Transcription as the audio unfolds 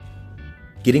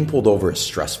Getting pulled over is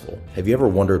stressful. Have you ever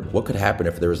wondered what could happen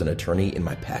if there was an attorney in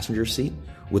my passenger seat?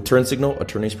 With TurnSignal,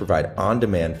 attorneys provide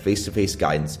on-demand, face-to-face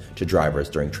guidance to drivers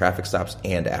during traffic stops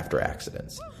and after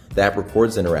accidents. The app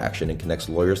records the interaction and connects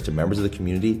lawyers to members of the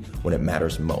community when it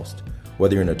matters most.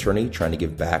 Whether you're an attorney trying to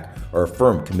give back or a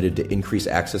firm committed to increase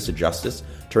access to justice,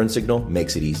 TurnSignal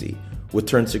makes it easy. With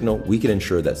TurnSignal, we can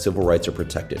ensure that civil rights are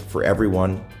protected for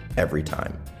everyone, every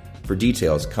time. For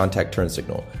details, contact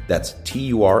TurnSignal. That's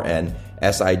TURNSIGNL,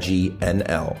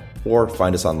 or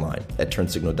find us online at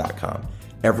turnsignal.com.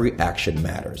 Every action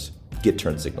matters. Get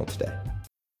TurnSignal today.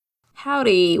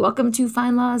 Howdy, welcome to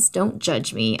Fine Laws, Don't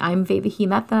Judge Me. I'm Vaivahi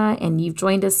Mehta, and you've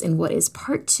joined us in what is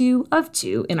part 2 of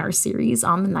 2 in our series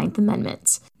on the Ninth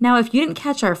Amendment. Now, if you didn't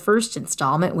catch our first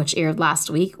installment, which aired last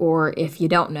week, or if you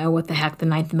don't know what the heck the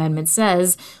Ninth Amendment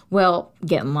says, well,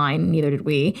 get in line, neither did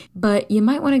we. But you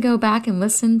might want to go back and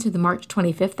listen to the March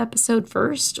 25th episode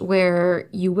first, where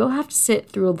you will have to sit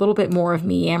through a little bit more of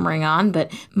me yammering on,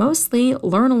 but mostly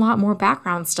learn a lot more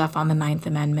background stuff on the Ninth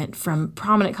Amendment from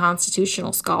prominent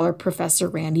constitutional scholar Professor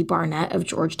Randy Barnett of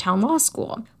Georgetown Law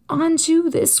School. On to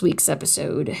this week's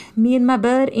episode. Me and my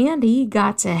bud Andy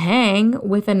got to hang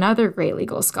with another great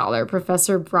legal scholar,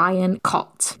 Professor Brian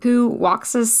Kalt, who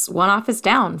walks us one office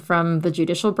down from the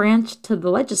judicial branch to the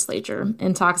legislature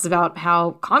and talks about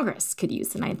how Congress could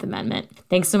use the Ninth Amendment.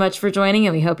 Thanks so much for joining,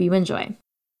 and we hope you enjoy.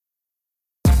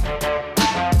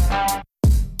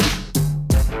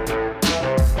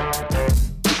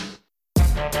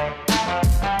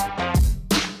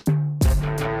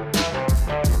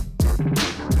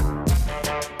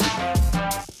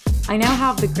 I now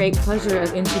have the great pleasure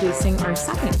of introducing our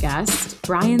second guest,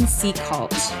 Brian C.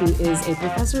 Kalt, who is a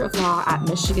professor of law at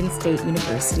Michigan State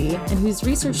University and whose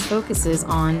research focuses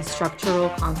on structural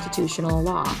constitutional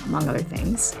law, among other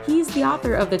things. He's the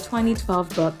author of the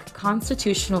 2012 book,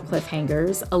 Constitutional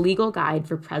Cliffhangers, A Legal Guide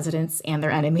for Presidents and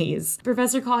Their Enemies.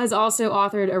 Professor Kalt has also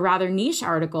authored a rather niche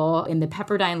article in the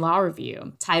Pepperdine Law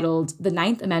Review titled The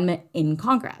Ninth Amendment in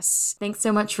Congress. Thanks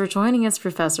so much for joining us,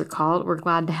 Professor Kalt. We're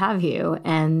glad to have you.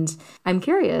 And I'm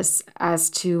curious as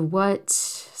to what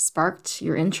sparked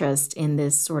your interest in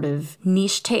this sort of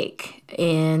niche take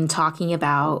in talking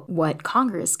about what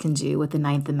Congress can do with the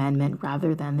Ninth Amendment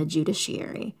rather than the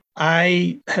judiciary.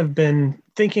 I have been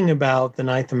thinking about the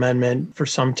Ninth Amendment for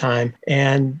some time,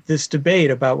 and this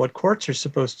debate about what courts are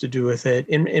supposed to do with it,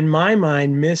 in my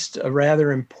mind, missed a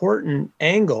rather important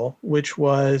angle, which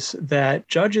was that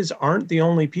judges aren't the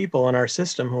only people in our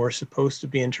system who are supposed to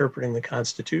be interpreting the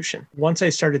Constitution. Once I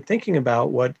started thinking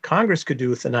about what Congress could do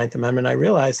with the Ninth Amendment, I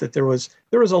realized that there was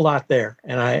a lot there,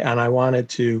 and I wanted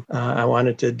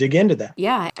to dig into that.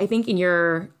 Yeah, I think in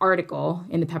your article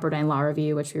in the Pepperdine Law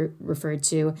Review, which we referred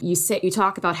to, you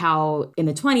talk about how in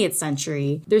the 20th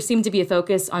century, there seemed to be a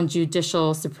focus on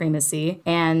judicial supremacy.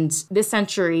 And this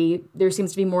century, there seems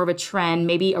to be more of a trend,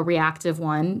 maybe a reactive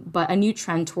one, but a new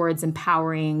trend towards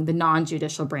empowering the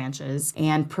non-judicial branches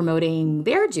and promoting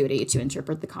their duty to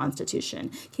interpret the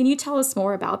Constitution. Can you tell us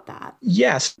more about that?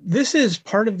 Yes, this is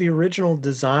part of the original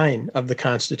design of the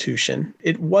Constitution.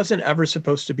 It wasn't ever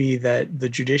supposed to be that the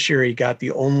judiciary got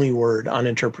the only word on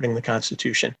interpreting the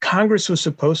Constitution. Congress was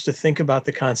supposed to think about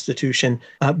the Constitution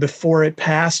before it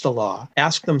passed a law,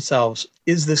 ask themselves,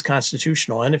 is this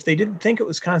constitutional? And if they didn't think it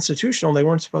was constitutional, they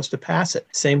weren't supposed to pass it.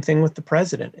 Same thing with the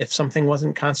president. If something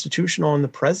wasn't constitutional in the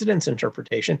president's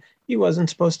interpretation, he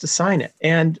wasn't supposed to sign it.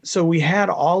 And so we had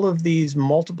all of these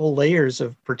multiple layers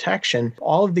of protection.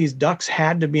 All of these ducks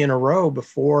had to be in a row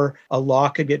before a law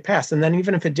could get passed. And then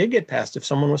even if it did get passed, if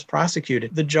someone was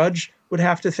prosecuted, the judge would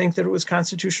have to think that it was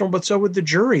constitutional, but so would the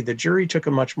jury. The jury took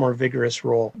a much more vigorous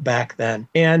role back then.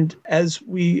 And as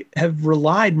we have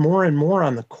relied more and more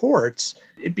on the courts,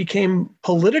 it became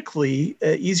politically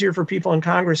easier for people in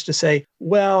Congress to say,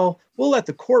 well, we'll let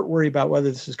the court worry about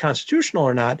whether this is constitutional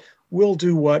or not. We'll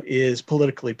do what is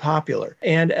politically popular.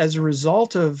 And as a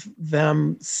result of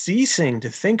them ceasing to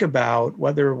think about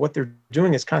whether what they're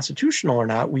doing is constitutional or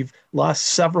not, we've lost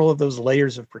several of those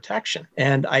layers of protection.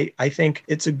 And I think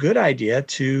it's a good idea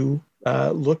to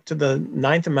look to the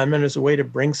Ninth Amendment as a way to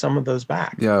bring some of those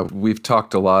back. Yeah, we've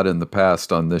talked a lot in the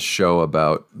past on this show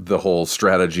about the whole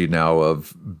strategy now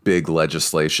of big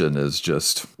legislation is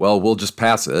just, well, we'll just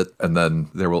pass it, and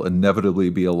then there will inevitably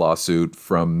be a lawsuit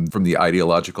from the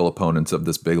ideological opponents of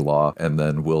this big law, and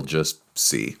then we'll just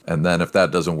see. And then if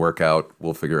that doesn't work out,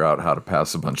 we'll figure out how to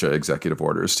pass a bunch of executive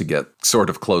orders to get sort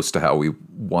of close to how we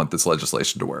want this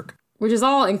legislation to work. Which is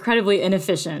all incredibly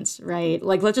inefficient, right?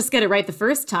 Like, let's just get it right the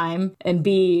first time and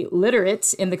be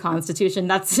literate in the Constitution.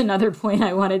 That's another point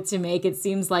I wanted to make. It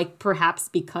seems like perhaps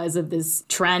because of this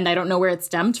trend, I don't know where it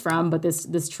stemmed from, but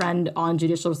this trend on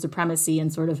judicial supremacy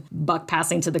and sort of buck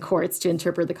passing to the courts to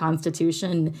interpret the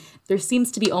Constitution, there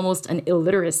seems to be almost an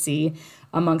illiteracy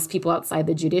amongst people outside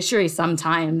the judiciary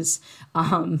sometimes,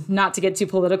 not to get too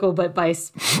political, but by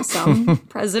some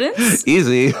presidents.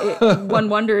 Easy. One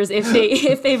wonders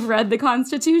if they've read the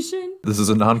Constitution. This is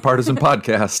a nonpartisan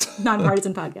podcast.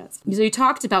 Nonpartisan podcast. So you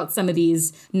talked about some of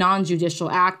these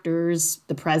non-judicial actors,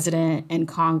 the president and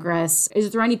Congress.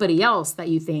 Is there anybody else that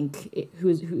you think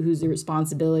whose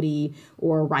responsibility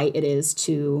or right it is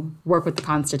to work with the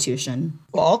Constitution?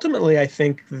 Well, ultimately, I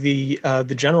think the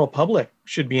general public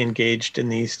should be engaged in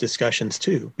these discussions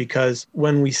too, because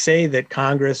when we say that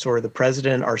Congress or the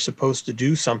president are supposed to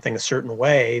do something a certain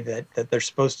way, that they're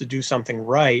supposed to do something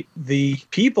right, the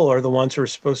people are the ones who are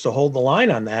supposed to hold the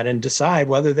line on that and decide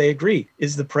whether they agree.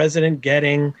 Is the president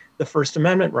getting the First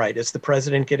Amendment right? Is the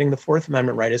president getting the Fourth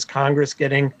Amendment right? Is Congress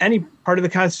getting any part of the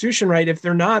Constitution right? If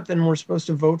they're not, then we're supposed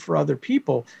to vote for other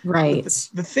people. Right.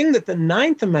 The thing that the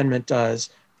Ninth Amendment does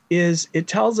is it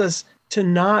tells us to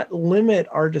not limit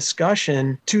our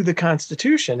discussion to the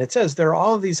Constitution. It says there are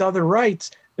all of these other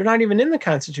rights. They're not even in the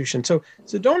Constitution. So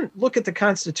don't look at the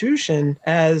Constitution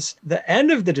as the end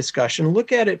of the discussion.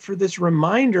 Look at it for this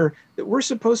reminder that we're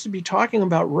supposed to be talking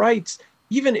about rights,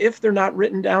 even if they're not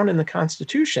written down in the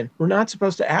Constitution. We're not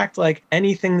supposed to act like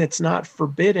anything that's not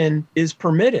forbidden is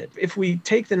permitted. If we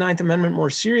take the Ninth Amendment more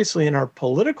seriously in our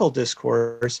political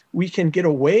discourse, we can get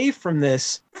away from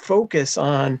this focus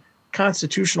on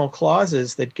constitutional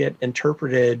clauses that get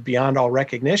interpreted beyond all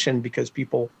recognition because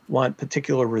people want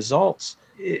particular results.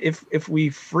 If we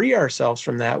free ourselves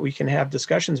from that, we can have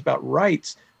discussions about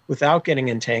rights without getting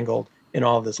entangled in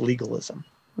all this legalism.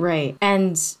 Right.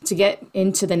 And to get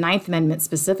into the Ninth Amendment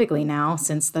specifically now,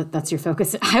 since that's your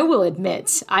focus, I will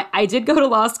admit, I did go to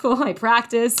law school, I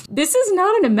practiced. This is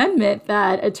not an amendment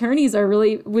that attorneys are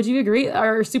really, would you agree,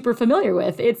 are super familiar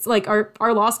with. It's like our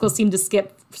law schools seem to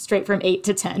skip straight from 8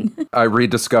 to 10. I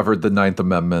rediscovered the Ninth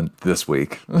Amendment this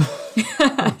week.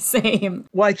 Same.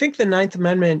 Well, I think the Ninth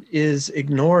Amendment is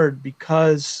ignored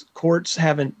because courts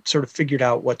haven't sort of figured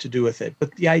out what to do with it.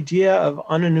 But the idea of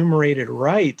unenumerated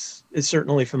rights is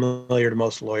certainly familiar to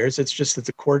most lawyers. It's just that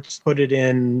the courts put it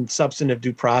in substantive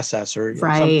due process or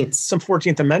right. some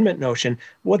 14th Amendment notion.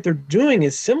 What they're doing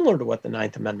is similar to what the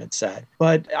Ninth Amendment said.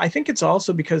 But I think it's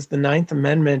also because the Ninth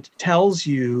Amendment tells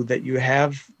you that you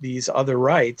have these other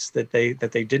rights, that they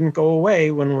didn't go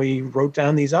away when we wrote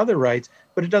down these other rights,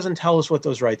 but it doesn't tell us what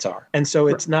those rights are. And so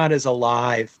it's not as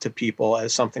alive to people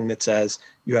as something that says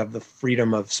you have the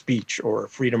freedom of speech or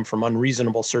freedom from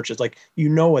unreasonable searches. Like, you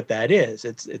know what that is.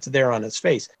 It's there on its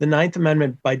face. The Ninth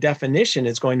Amendment, by definition,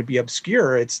 is going to be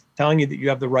obscure. It's telling you that you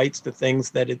have the rights to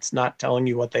things that it's not telling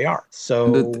you what they are.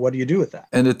 So what do you do with that?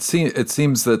 And it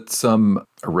seems that some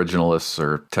originalists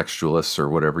or textualists or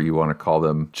whatever you want to call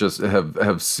them just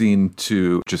have seen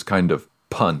to just kind of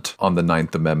punt on the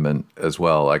Ninth Amendment as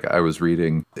well. Like, I was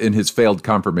reading in his failed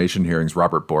confirmation hearings,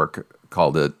 Robert Bork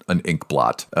called it an ink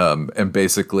blot, and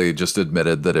basically just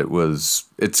admitted that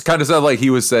it's kind of sounded like he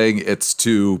was saying it's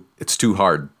too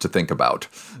hard to think about.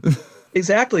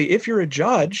 Exactly. If you're a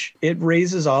judge, it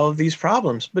raises all of these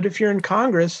problems. But if you're in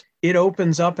Congress, it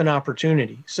opens up an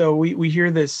opportunity. So we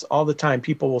hear this all the time.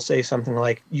 People will say something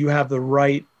like, you have the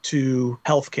right to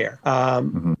health care.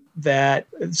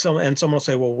 And someone will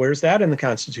say, well, where's that in the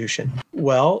Constitution?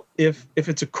 Well, if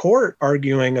it's a court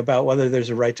arguing about whether there's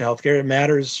a right to health care, it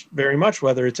matters very much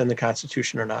whether it's in the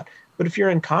Constitution or not. But if you're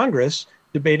in Congress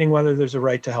debating whether there's a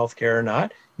right to health care or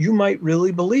not, you might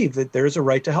really believe that there's a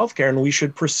right to health care and we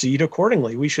should proceed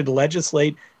accordingly. We should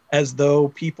legislate as though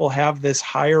people have this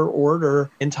higher order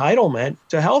entitlement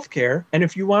to healthcare. And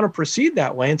if you want to proceed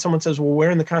that way and someone says, well, where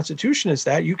in the Constitution is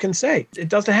that? You can say, it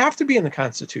doesn't have to be in the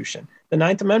Constitution. The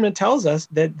Ninth Amendment tells us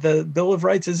that the Bill of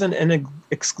Rights isn't an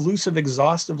exclusive,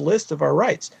 exhaustive list of our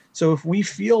rights. So if we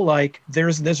feel like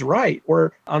there's this right,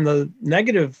 or on the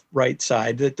negative right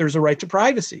side, that there's a right to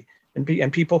privacy,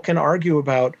 and people can argue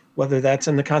about whether that's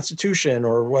in the Constitution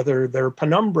or whether they're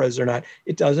penumbras or not,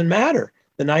 it doesn't matter.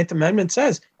 The Ninth Amendment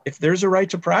says, if there's a right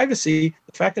to privacy,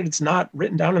 the fact that it's not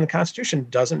written down in the Constitution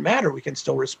doesn't matter. We can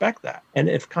still respect that. And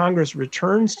if Congress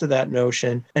returns to that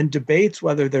notion and debates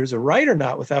whether there's a right or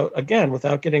not,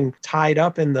 without getting tied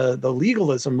up in the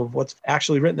legalism of what's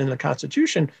actually written in the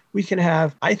Constitution, we can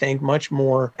have, I think, much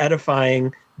more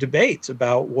edifying debates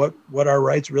about what our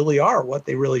rights really are, what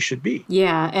they really should be.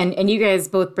 Yeah, and you guys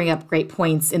both bring up great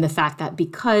points in the fact that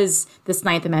because this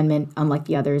Ninth Amendment, unlike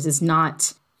the others, is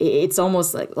not it's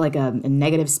almost like a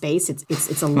negative space.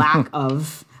 It's a lack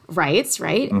of rights,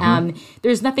 right?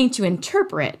 There's nothing to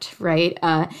interpret, right?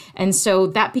 And so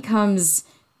that becomes,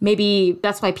 maybe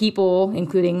that's why people,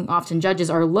 including often judges,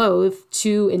 are loath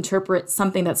to interpret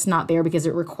something that's not there because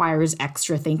it requires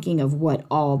extra thinking of what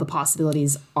all the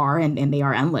possibilities are, and they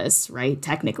are endless, right,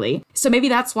 technically. So maybe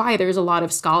that's why there's a lot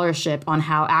of scholarship on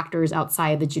how actors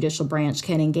outside the judicial branch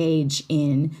can engage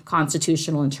in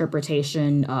constitutional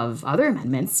interpretation of other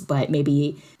amendments, but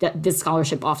maybe this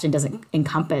scholarship often doesn't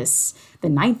encompass the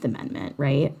Ninth Amendment,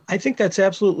 right? I think that's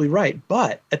absolutely right.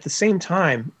 But at the same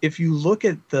time, if you look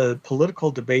at the political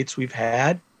debates we've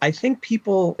had, I think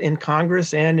people in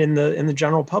Congress and in the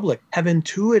general public have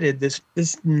intuited this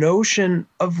notion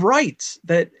of rights,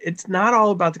 that it's not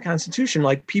all about the Constitution.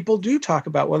 Like, people do talk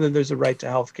about whether there's a right to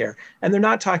health care, and they're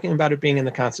not talking about it being in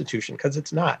the Constitution, because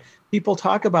it's not. People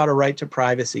talk about a right to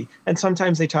privacy, and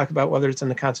sometimes they talk about whether it's in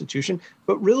the Constitution,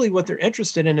 but really what they're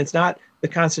interested in is not the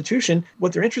Constitution.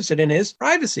 What they're interested in is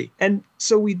privacy. And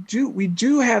so we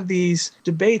do have these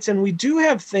debates, and we do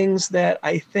have things that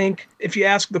I think, if you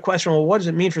ask the question, well, what does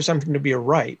it mean for something to be a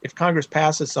right? If Congress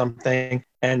passes something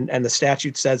and the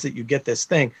statute says that you get this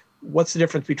thing, what's the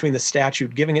difference between the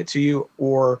statute giving it to you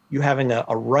or you having a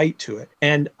right to it?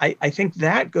 And I think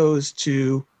that goes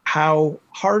to how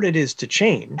hard it is to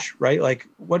change, right? Like,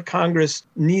 what Congress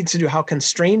needs to do, how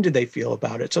constrained do they feel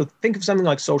about it? So think of something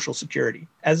like Social Security.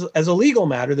 As a legal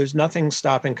matter, there's nothing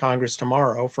stopping Congress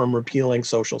tomorrow from repealing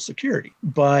Social Security.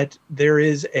 But there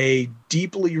is a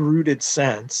deeply rooted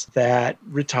sense that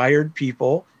retired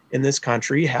people in this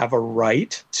country have a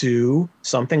right to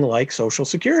something like Social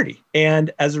Security. And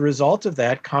as a result of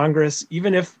that, Congress,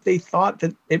 even if they thought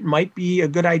that it might be a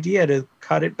good idea to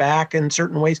cut it back in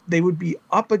certain ways, they would be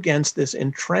up against this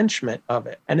entrenchment of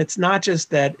it. And it's not just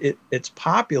that it's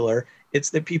popular,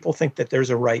 it's that people think that there's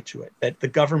a right to it, that the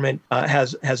government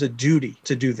has a duty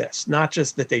to do this, not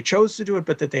just that they chose to do it,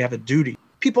 but that they have a duty.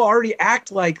 People already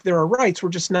act like there are rights. We're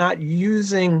just not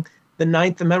using the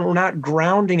Ninth Amendment. We're not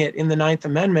grounding it in the Ninth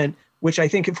Amendment, which I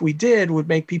think if we did would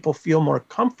make people feel more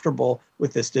comfortable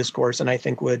with this discourse, and I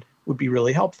think would be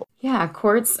really helpful. Yeah,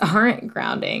 courts aren't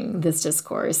grounding this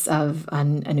discourse of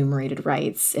unenumerated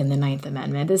rights in the Ninth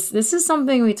Amendment. This is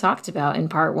something we talked about in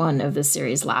part 1 of the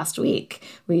series last week.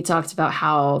 We talked about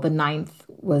how the Ninth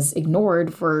was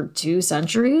ignored for 2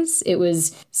 centuries. It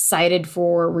was cited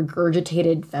for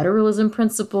regurgitated federalism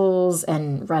principles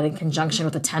and read in conjunction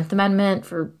with the 10th Amendment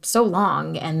for so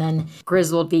long. And then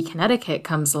Griswold v. Connecticut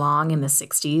comes along in the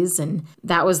 60s, and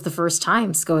that was the first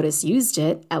time SCOTUS used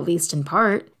it, at least in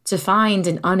part, to find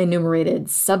an unenumerated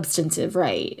substantive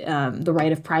right, the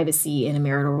right of privacy in a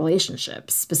marital relationship,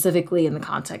 specifically in the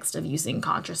context of using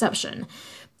contraception.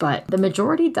 But the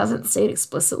majority doesn't state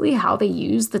explicitly how they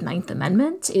use the Ninth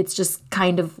Amendment. It's just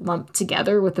kind of lumped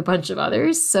together with a bunch of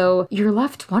others. So you're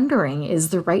left wondering, is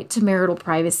the right to marital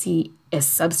privacy a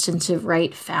substantive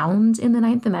right found in the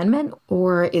Ninth Amendment?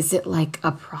 Or is it like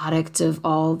a product of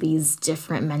all these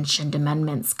different mentioned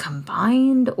amendments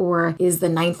combined? Or is the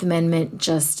Ninth Amendment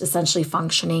just essentially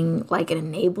functioning like an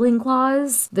enabling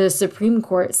clause? The Supreme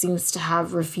Court seems to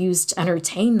have refused to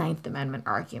entertain Ninth Amendment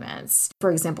arguments.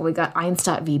 For example, we got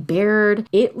Einstein v. Baird.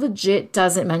 It legit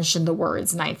doesn't mention the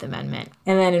words Ninth Amendment.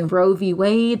 And then in Roe v.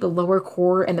 Wade, the lower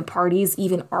court and the parties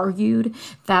even argued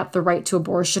that the right to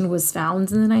abortion was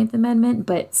found in the Ninth Amendment,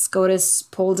 but SCOTUS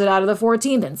pulled it out of the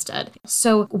 14th instead.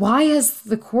 So why has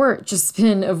the court just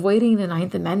been avoiding the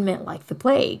Ninth Amendment like the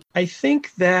plague? I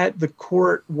think that the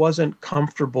court wasn't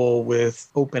comfortable with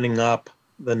opening up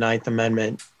the Ninth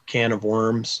Amendment can of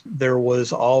worms. There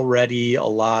was already a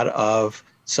lot of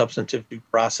substantive due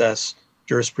process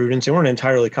jurisprudence. They weren't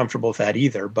entirely comfortable with that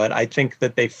either, but I think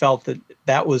that they felt that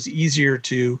that was easier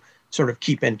to sort of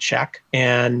keep in check,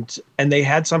 and they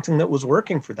had something that was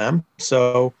working for them.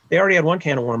 So they already had one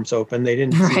can of worms open. They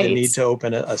didn't see the need to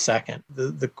open a second.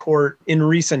 The court in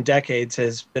recent decades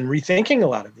has been rethinking a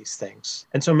lot of these things.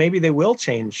 And so maybe they will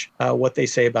change what they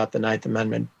say about the Ninth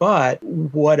Amendment. But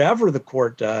whatever the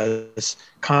court does,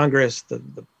 Congress, the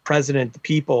president, the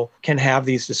people can have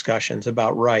these discussions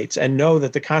about rights and know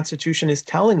that the Constitution is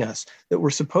telling us that we're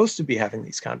supposed to be having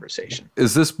these conversations.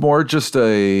 Is this more just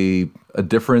a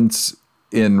difference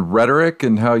in rhetoric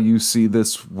and how you see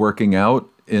this working out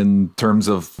in terms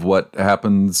of what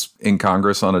happens in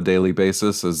Congress on a daily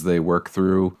basis as they work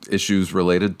through issues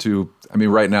related to, I mean,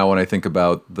 right now when I think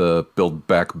about the Build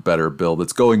Back Better bill,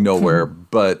 it's going nowhere,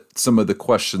 but some of the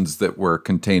questions that were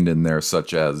contained in there,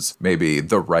 such as maybe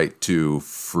the right to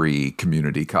free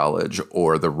community college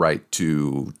or the right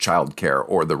to childcare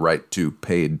or the right to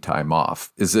paid time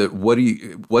off. Is it,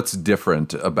 what's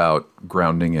different about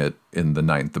grounding it in the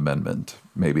Ninth Amendment,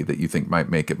 maybe, that you think might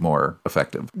make it more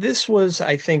effective? This was,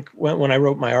 I think, when I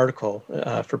wrote my article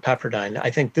for Pepperdine,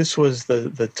 I think this was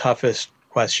the toughest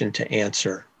question to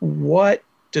answer. What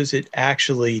does it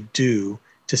actually do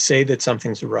to say that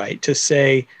something's right? To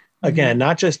say, again,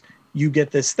 not just you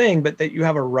get this thing, but that you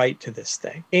have a right to this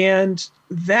thing. And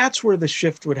that's where the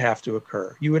shift would have to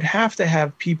occur. You would have to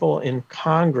have people in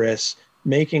Congress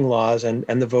making laws and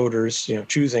the voters,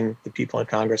 choosing the people in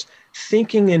Congress,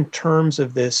 thinking in terms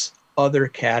of this other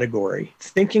category,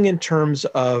 thinking in terms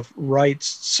of rights,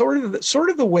 sort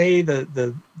of the way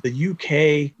the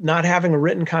UK, not having a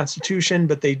written constitution,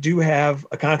 but they do have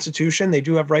a constitution, they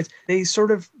do have rights. They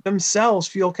sort of themselves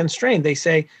feel constrained. They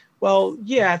say, well,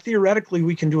 yeah, theoretically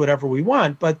we can do whatever we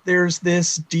want, but there's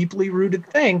this deeply rooted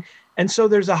thing. And so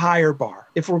there's a higher bar.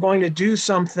 If we're going to do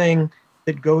something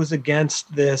that goes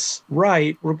against this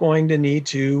right, we're going to need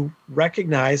to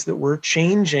recognize that we're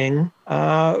changing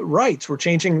rights.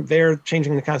 They're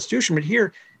changing the Constitution, but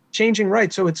here, changing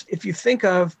rights. So it's, if you think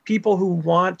of people who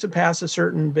want to pass a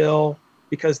certain bill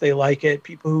because they like it,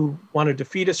 people who want to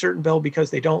defeat a certain bill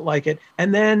because they don't like it,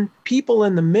 and then people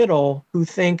in the middle who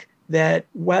think that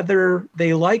whether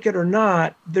they like it or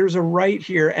not, there's a right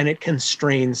here and it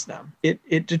constrains them.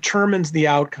 It determines the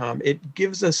outcome. It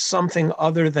gives us something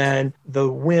other than the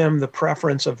whim, the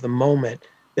preference of the moment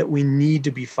that we need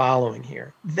to be following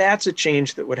here. That's a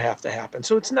change that would have to happen.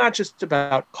 So it's not just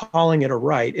about calling it a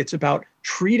right, it's about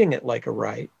treating it like a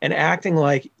right and acting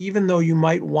like, even though you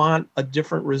might want a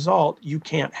different result, you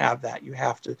can't have that. You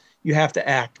have to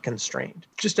act constrained.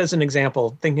 Just as an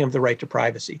example, thinking of the right to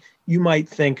privacy, you might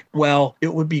think, well,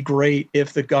 it would be great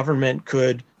if the government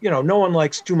could, no one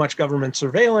likes too much government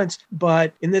surveillance,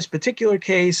 but in this particular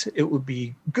case, it would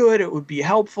be good, it would be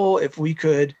helpful if we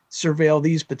could surveil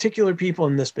these particular people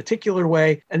in this particular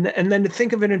way. And then to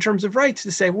think of it in terms of rights,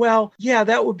 to say, well, yeah,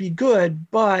 that would be good,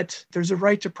 but there's a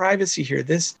right to privacy here.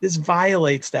 This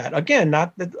violates that. Again,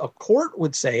 not that a court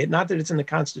would say it, not that it's in the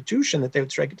Constitution that they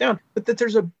would strike it down, but that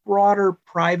there's a broader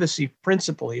privacy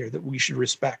principle here that we should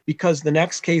respect, because the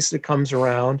next case that comes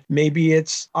around, maybe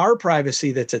it's our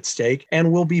privacy that's at stake,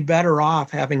 and we'll be better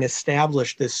off having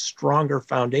established this stronger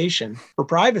foundation for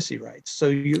privacy rights. So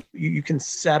you can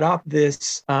set up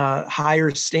this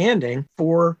higher standing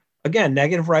for, again,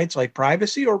 negative rights like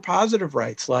privacy, or positive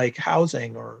rights like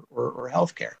housing or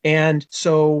healthcare. And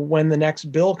so when the next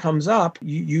bill comes up,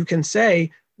 you can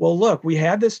say, well, look, we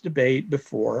had this debate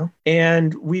before,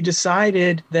 and we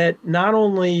decided that not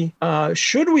only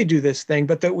should we do this thing,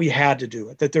 but that we had to do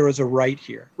it, that there was a right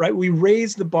here, right? We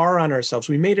raised the bar on ourselves.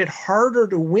 We made it harder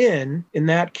to win in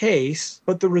that case,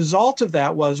 but the result of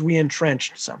that was we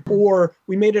entrenched some, or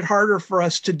we made it harder for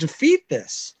us to defeat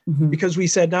this. Because we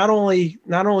said, not only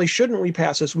shouldn't we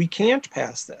pass this, we can't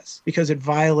pass this because it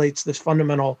violates this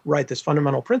fundamental right, this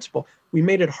fundamental principle. We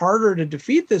made it harder to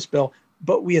defeat this bill,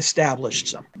 but we established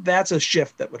something. That's a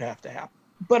shift that would have to happen.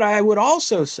 But I would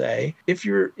also say, if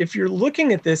you're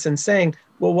looking at this and saying,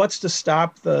 well, what's to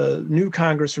stop the new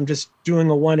Congress from just doing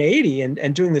a 180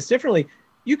 and doing this differently?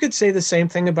 You could say the same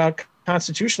thing about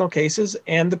constitutional cases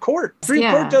and the court.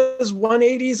 Supreme Court does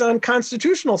 180s on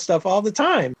constitutional stuff all the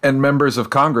time. And members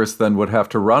of Congress then would have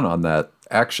to run on that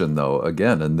action, though,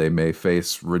 again, and they may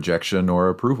face rejection or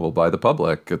approval by the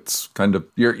public. It's kind of,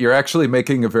 you're actually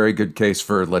making a very good case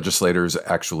for legislators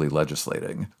actually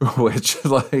legislating, which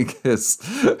is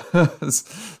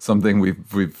something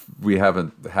we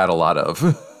haven't had a lot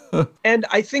of. And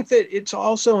I think that it's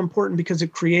also important because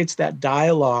it creates that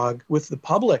dialogue with the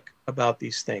public about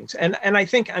these things. And I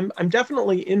think I'm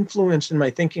definitely influenced in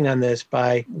my thinking on this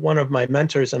by one of my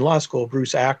mentors in law school,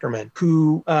 Bruce Ackerman,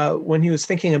 who, when he was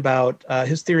thinking about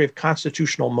his theory of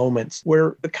constitutional moments,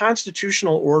 where the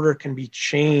constitutional order can be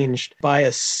changed by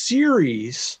a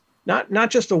series, not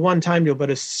just a one-time deal, but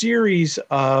a series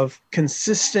of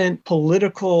consistent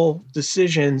political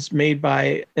decisions made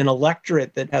by an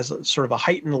electorate that has sort of a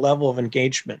heightened level of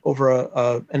engagement over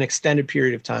an extended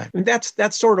period of time. And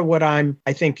that's sort of what I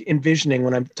think, envisioning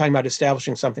when I'm talking about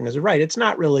establishing something as a right. It's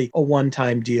not really a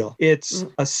one-time deal. It's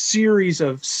a series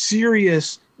of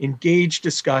serious, engaged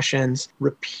discussions,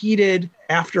 repeated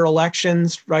after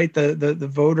elections, right? The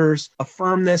voters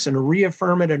affirm this and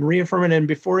reaffirm it, and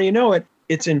before you know it,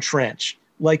 it's entrenched,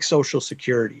 like Social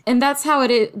Security. And that's how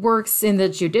it works in the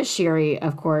judiciary,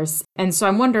 of course. And so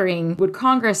I'm wondering, would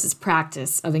Congress's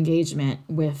practice of engagement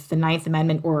with the Ninth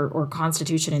Amendment or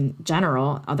Constitution in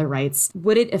general, other rights,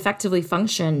 would it effectively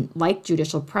function like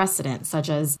judicial precedent, such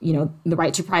as, the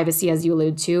right to privacy, as you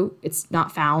alluded to? It's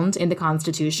not found in the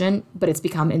Constitution, but it's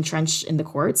become entrenched in the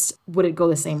courts. Would it go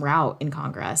the same route in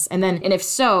Congress? And if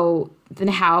so, then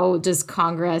how does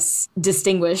Congress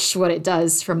distinguish what it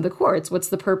does from the courts? What's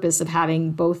the purpose of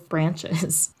having both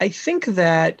branches? I think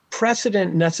that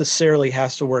precedent necessarily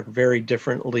has to work very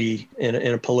differently in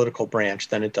a political branch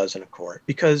than it does in a court.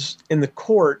 Because in the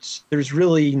courts, there's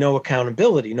really no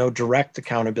accountability, no direct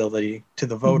accountability to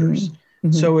the voters.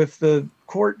 Mm-hmm. So if the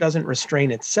court doesn't restrain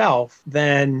itself,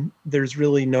 then there's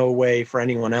really no way for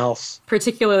anyone else.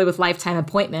 Particularly with lifetime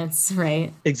appointments,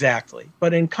 right? Exactly.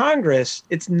 But in Congress,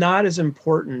 it's not as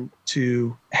important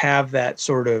to have that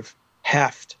sort of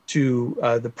heft to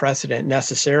the precedent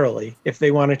necessarily. If they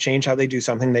want to change how they do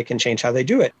something, they can change how they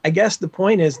do it. I guess the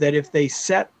point is that if they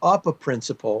set up a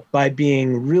principle by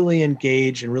being really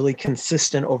engaged and really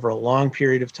consistent over a long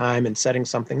period of time and setting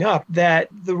something up, that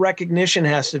the recognition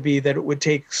has to be that it would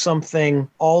take something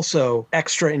also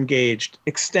extra engaged,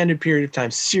 extended period of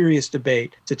time, serious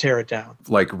debate to tear it down.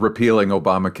 Like repealing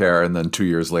Obamacare and then 2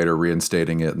 years later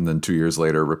reinstating it and then 2 years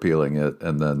later repealing it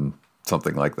and then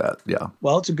something like that. Yeah.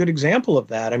 Well, it's a good example of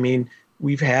that. I mean,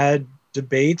 we've had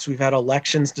debates, we've had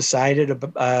elections decided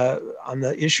on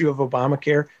the issue of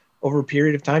Obamacare over a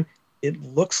period of time. It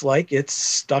looks like it's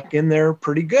stuck in there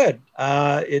pretty good.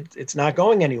 It's not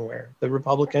going anywhere. The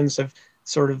Republicans have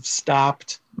sort of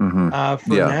stopped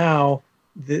now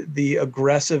the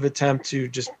aggressive attempt to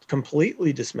just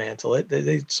completely dismantle it.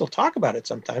 They still talk about it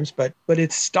sometimes, but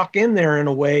it's stuck in there in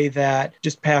a way that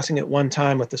just passing it one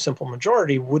time with a simple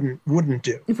majority wouldn't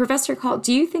do. Professor Call,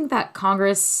 do you think that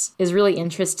Congress is really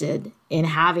interested in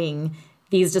having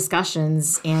these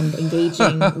discussions and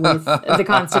engaging with the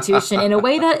Constitution in a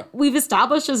way that we've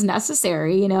established as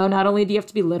necessary? You know, not only do you have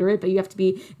to be literate, but you have to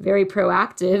be very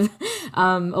proactive,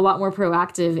 a lot more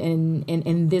proactive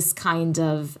in this kind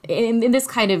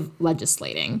of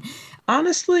legislating.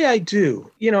 Honestly, I do.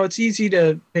 You know, it's easy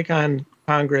to pick on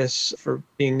Congress for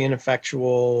being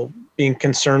ineffectual, being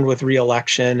concerned with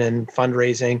reelection and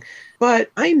fundraising, but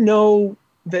I know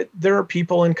that there are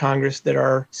people in Congress that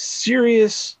are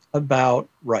serious about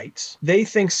rights. They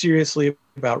think seriously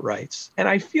about rights. And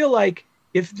I feel like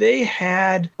if they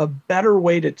had a better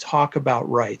way to talk about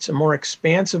rights, a more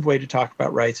expansive way to talk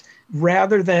about rights,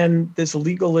 rather than this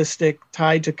legalistic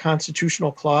tied to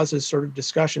constitutional clauses sort of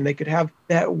discussion, they could have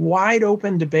that wide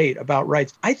open debate about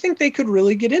rights. I think they could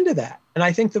really get into that. And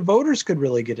I think the voters could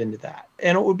really get into that.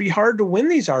 And it would be hard to win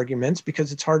these arguments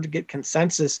because it's hard to get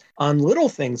consensus on little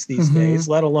things these days,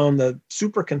 let alone the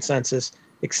super consensus,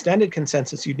 extended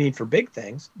consensus you'd need for big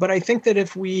things. But I think that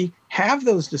if we have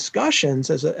those discussions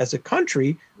as a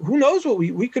country, who knows what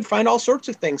we could find all sorts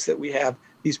of things that we have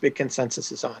these big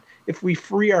consensuses on. If we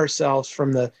free ourselves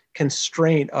from the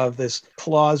constraint of this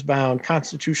clause-bound,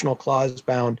 constitutional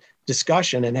clause-bound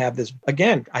discussion and have this,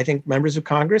 again, I think members of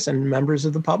Congress and members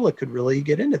of the public could really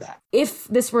get into that. If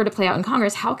this were to play out in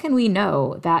Congress, how can we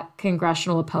know that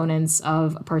congressional opponents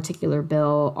of a particular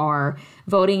bill are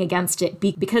voting against it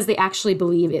because they actually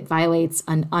believe it violates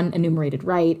an unenumerated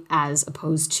right, as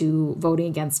opposed to voting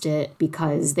against it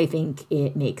because they think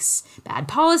it makes bad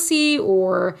policy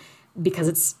or because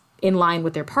it's in line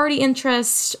with their party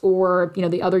interests or, you know,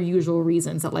 the other usual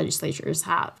reasons that legislatures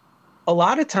have? A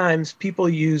lot of times people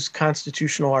use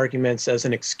constitutional arguments as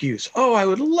an excuse. Oh, I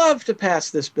would love to pass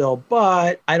this bill,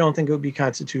 but I don't think it would be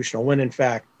constitutional, when in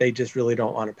fact, they just really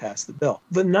don't want to pass the bill.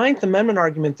 The Ninth Amendment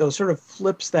argument, though, sort of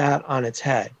flips that on its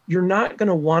head. You're not going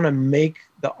to want to make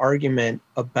the argument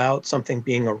about something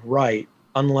being a right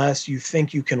unless you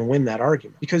think you can win that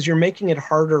argument, because you're making it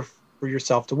harder for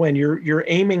yourself to win. You're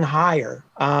aiming higher.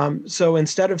 So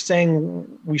instead of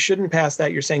saying we shouldn't pass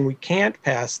that, you're saying we can't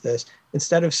pass this.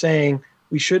 Instead of saying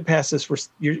we should pass this,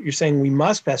 you're saying we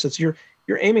must pass it. So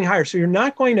you're aiming higher. So you're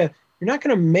not going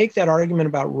to make that argument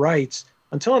about rights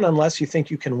until and unless you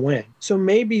think you can win. So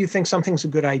maybe you think something's a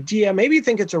good idea. Maybe you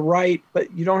think it's a right,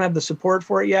 but you don't have the support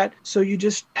for it yet. So you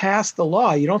just pass the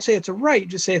law. You don't say it's a right. You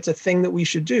just say it's a thing that we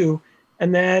should do.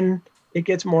 And then it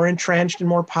gets more entrenched and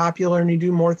more popular, and you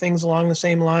do more things along the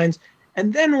same lines.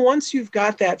 And then once you've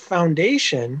got that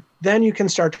foundation, then you can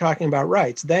start talking about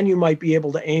rights. Then you might be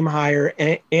able to aim higher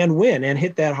and win and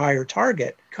hit that higher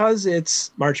target. Because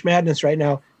it's March Madness right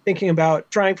now, thinking about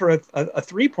trying for a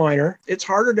three-pointer, it's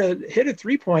harder to hit a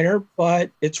three-pointer,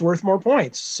 but it's worth more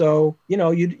points. So, you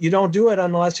know, you don't do it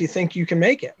unless you think you can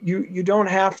make it. You don't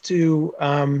have to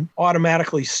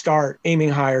automatically start aiming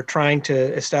higher, trying to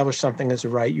establish something as a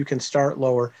right. You can start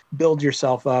lower, build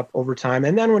yourself up over time.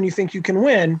 And then when you think you can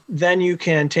win, then you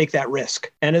can take that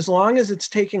risk. And as long as it's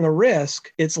taking a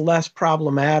risk, it's less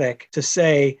problematic to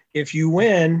say, if you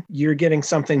win, you're getting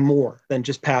something more than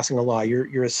just passing a law.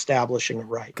 You're establishing a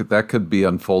right. right. That could be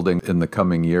unfolding in the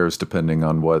coming years, depending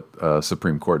on what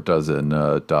Supreme Court does in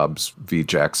Dobbs v.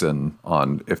 Jackson.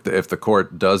 On if the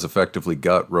court does effectively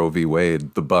gut Roe v.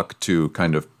 Wade, the buck to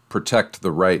kind of protect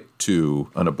the right to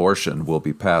an abortion will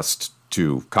be passed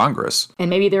to Congress. And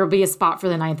maybe there will be a spot for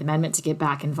the Ninth Amendment to get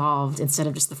back involved instead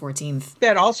of just the 14th.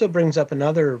 That also brings up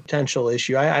another potential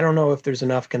issue. I don't know if there's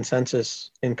enough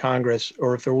consensus in Congress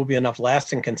or if there will be enough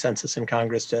lasting consensus in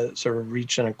Congress to sort of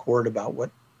reach an accord about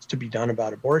what's to be done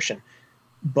about abortion.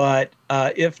 But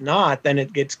if not, then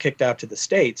it gets kicked out to the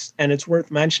states. And it's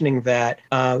worth mentioning that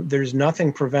there's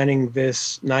nothing preventing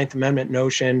this Ninth Amendment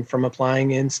notion from applying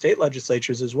in state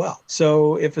legislatures as well.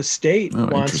 So if a state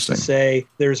wants to say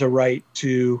there's a right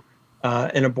to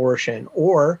an abortion,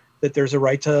 or that there's a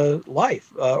right to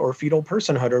life or fetal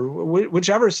personhood, or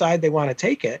whichever side they want to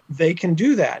take it, they can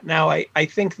do that. Now, I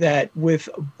think that with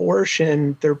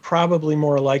abortion, they're probably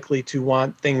more likely to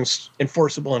want things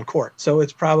enforceable in court. So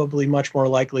it's probably much more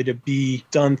likely to be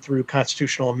done through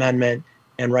constitutional amendment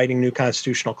and writing new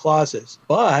constitutional clauses.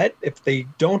 But if they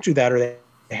don't do that, or they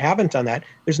haven't done that,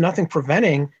 there's nothing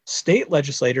preventing state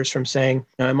legislators from saying,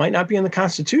 it might not be in the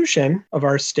Constitution of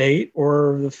our state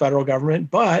or the federal government,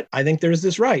 but I think there's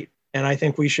this right, and I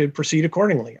think we should proceed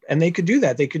accordingly. And they could do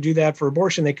that. They could do that for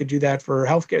abortion. They could do that for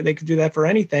healthcare. They could do that for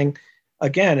anything.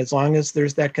 Again, as long as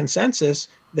there's that consensus,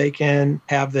 they can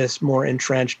have this more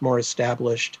entrenched, more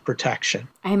established protection.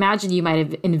 I imagine you might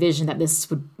have envisioned that this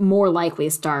would more likely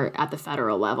start at the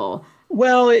federal level.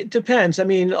 Well, it depends. I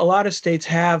mean, a lot of states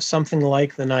have something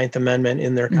like the Ninth Amendment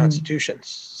in their constitutions.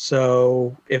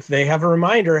 So if they have a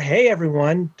reminder, hey,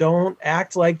 everyone, don't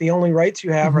act like the only rights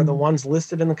you have are the ones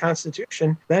listed in the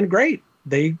Constitution, then great.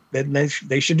 They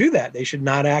should do that. They should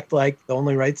not act like the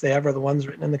only rights they have are the ones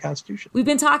written in the Constitution. We've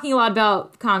been talking a lot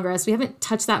about Congress. We haven't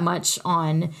touched that much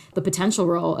on the potential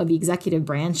role of the executive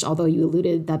branch, although you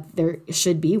alluded that there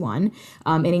should be one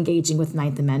in engaging with the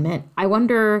Ninth Amendment. I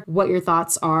wonder what your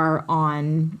thoughts are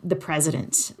on the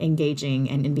president engaging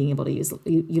and being able to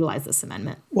utilize this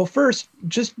amendment. Well, first,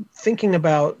 just thinking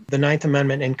about the Ninth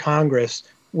Amendment in Congress,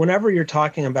 whenever you're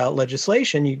talking about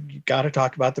legislation, you got to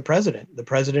talk about the president. The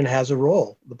president has a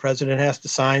role. The president has to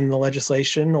sign the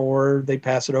legislation or they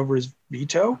pass it over his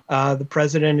veto. The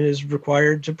president is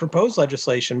required to propose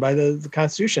legislation by the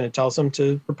Constitution. It tells him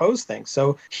to propose things.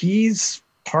 So he's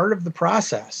part of the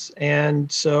process.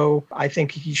 And so I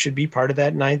think he should be part of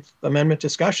that Ninth Amendment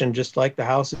discussion, just like the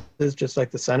House is, just like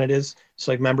the Senate is, just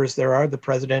like members there are. The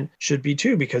president should be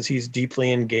too, because he's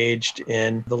deeply engaged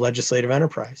in the legislative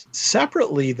enterprise.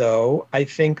 Separately, though, I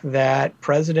think that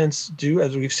presidents do,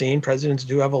 as we've seen, presidents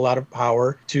do have a lot of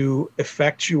power to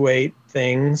effectuate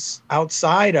things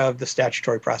outside of the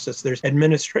statutory process. There's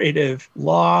administrative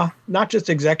law, not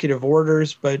just executive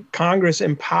orders, but Congress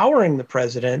empowering the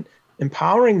president,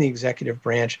 empowering the executive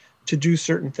branch to do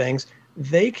certain things.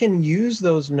 They can use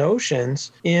those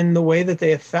notions in the way that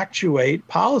they effectuate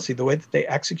policy, the way that they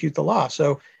execute the law.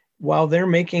 So while they're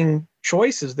making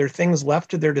choices, there are things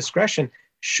left to their discretion.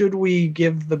 Should we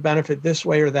give the benefit this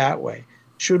way or that way?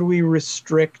 Should we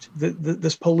restrict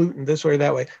this pollutant this way or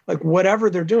that way? Like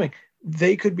whatever they're doing,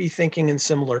 they could be thinking in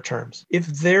similar terms. If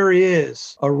there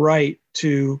is a right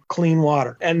to clean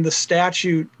water and the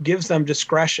statute gives them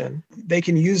discretion, they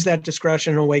can use that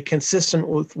discretion in a way consistent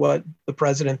with what the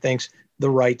president thinks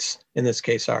the rights in this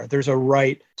case are. There's a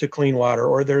right to clean water,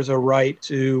 or there's a right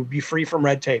to be free from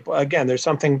red tape. Again, there's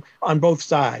something on both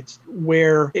sides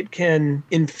where it can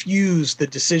infuse the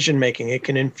decision making. It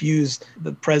can infuse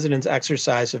the president's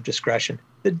exercise of discretion.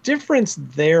 The difference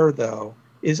there, though,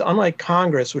 is unlike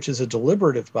Congress, which is a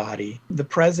deliberative body, the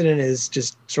president is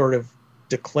just sort of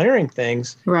declaring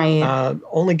things, right?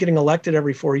 Only getting elected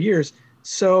every 4 years.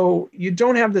 So you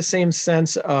don't have the same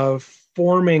sense of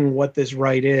forming what this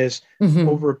right is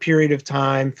over a period of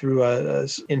time through a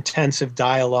intensive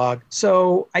dialogue.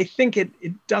 So I think it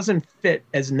doesn't fit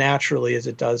as naturally as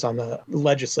it does on the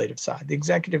legislative side. The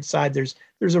executive side, there's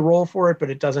a role for it, but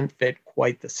it doesn't fit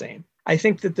quite the same. I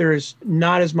think that there's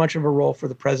not as much of a role for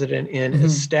the president in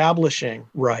establishing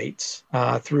rights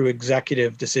through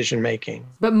executive decision-making.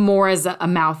 But more as a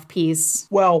mouthpiece.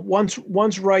 Well,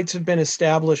 once rights have been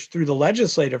established through the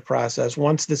legislative process,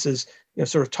 once this is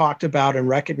sort of talked about and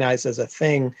recognized as a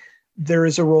thing, there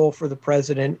is a role for the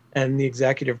president and the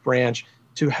executive branch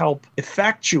to help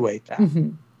effectuate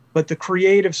that. But the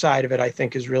creative side of it, I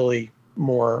think, is really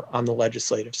more on the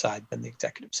legislative side than the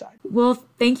executive side. Well,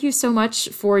 thank you so much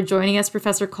for joining us,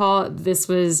 Professor Call. This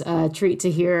was a treat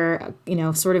to hear,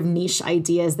 sort of niche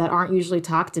ideas that aren't usually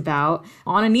talked about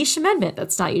on a niche amendment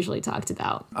that's not usually talked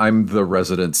about. I'm the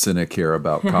resident cynic here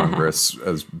about Congress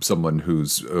as someone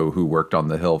who worked on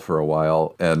the Hill for a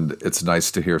while, and it's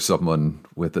nice to hear someone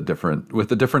with a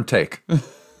different take.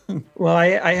 Well,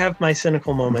 I have my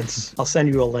cynical moments. I'll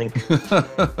send you a link.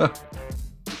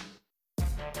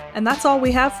 And that's all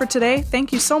we have for today.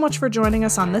 Thank you so much for joining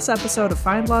us on this episode of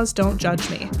FindLaws Don't Judge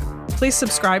Me. Please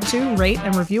subscribe to, rate,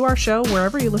 and review our show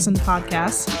wherever you listen to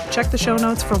podcasts. Check the show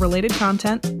notes for related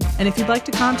content. And if you'd like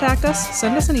to contact us,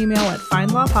 send us an email at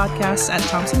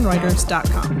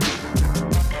findlawpodcasts@thomsonreuters.com.